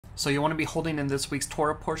So you want to be holding in this week's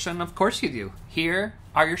Torah portion? Of course you do. Here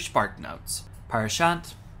are your SHPARK notes.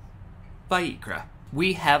 Parashat Vayikra.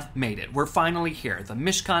 We have made it. We're finally here. The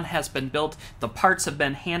Mishkan has been built, the parts have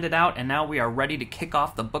been handed out, and now we are ready to kick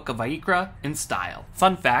off the book of Vayikra in style.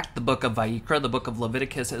 Fun fact, the book of Vayikra, the book of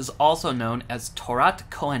Leviticus, is also known as Torat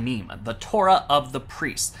Kohanim, the Torah of the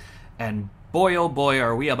priests. And boy oh boy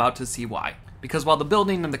are we about to see why. Because while the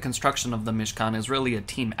building and the construction of the Mishkan is really a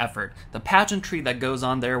team effort, the pageantry that goes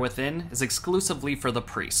on there within is exclusively for the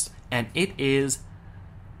priests. And it is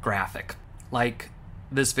graphic. Like,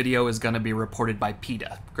 this video is going to be reported by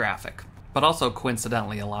PETA graphic. But also,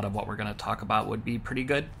 coincidentally, a lot of what we're going to talk about would be pretty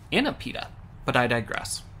good in a PETA. But I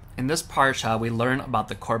digress. In this parsha, we learn about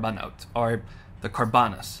the korbanot, or the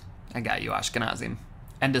korbanos. I got you, Ashkenazim.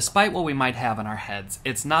 And despite what we might have in our heads,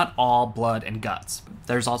 it's not all blood and guts.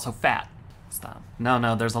 There's also fat. Stop.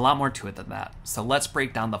 No, there's a lot more to it than that. So let's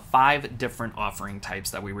break down the 5 different offering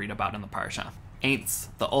types that we read about in the parsha. Eitz,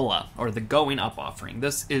 the olah, or the going up offering.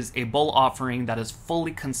 This is a bull offering that is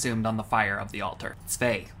fully consumed on the fire of the altar.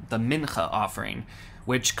 Tzvei, the mincha offering,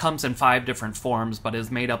 which comes in 5 different forms, but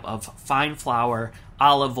is made up of fine flour,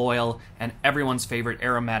 olive oil, and everyone's favorite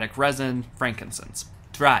aromatic resin, frankincense.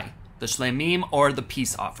 Dry, the shlemim, or the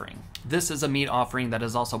peace offering. This is a meat offering that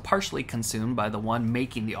is also partially consumed by the one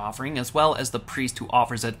making the offering, as well as the priest who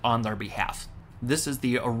offers it on their behalf. This is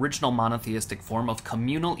the original monotheistic form of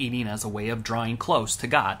communal eating as a way of drawing close to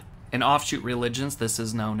God. In offshoot religions, this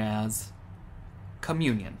is known as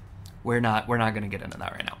communion. We're not going to get into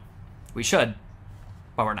that right now. We should,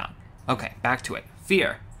 but we're not. Okay, back to it.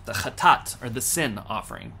 Fear, the chatat, or the sin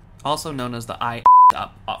offering, also known as the I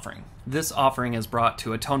up offering. This offering is brought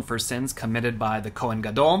to atone for sins committed by the Kohen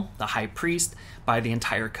Gadol, the high priest, by the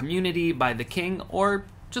entire community, by the king, or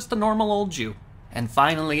just a normal old Jew. And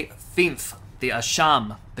finally, Finth, the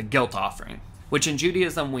Asham, the guilt offering, which in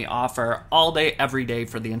Judaism we offer all day, every day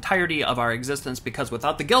for the entirety of our existence, because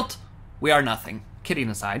without the guilt, we are nothing. Kidding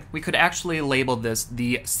aside, we could actually label this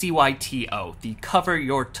the CYTO, the Cover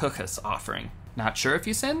Your Tuchus offering. Not sure if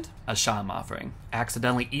you sinned? Asham offering.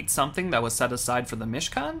 Accidentally eat something that was set aside for the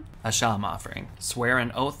Mishkan? Asham offering. Swear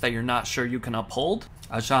an oath that you're not sure you can uphold?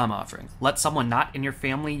 Asham offering. Let someone not in your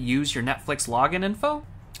family use your Netflix login info?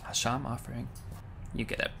 Asham offering. You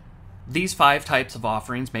get it. These 5 types of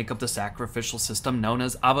offerings make up the sacrificial system known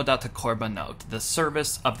as Avodat HaKorbanot, the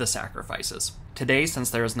service of the sacrifices. Today, since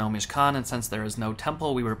there is no Mishkan and since there is no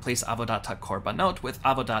temple, we replace Avodat HaKorbanot with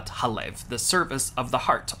Avodat Halev, the service of the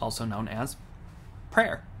heart, also known as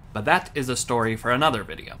prayer. But that is a story for another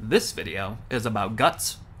video. This video is about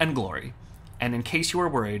guts and glory. And in case you were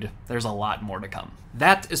worried, there's a lot more to come.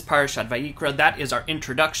 That is Parashat Vayikra. That is our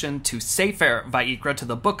introduction to Sefer Vayikra, to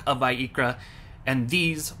the book of Vayikra. And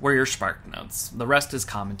these were your SHPARK notes. The rest is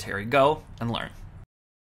commentary. Go and learn.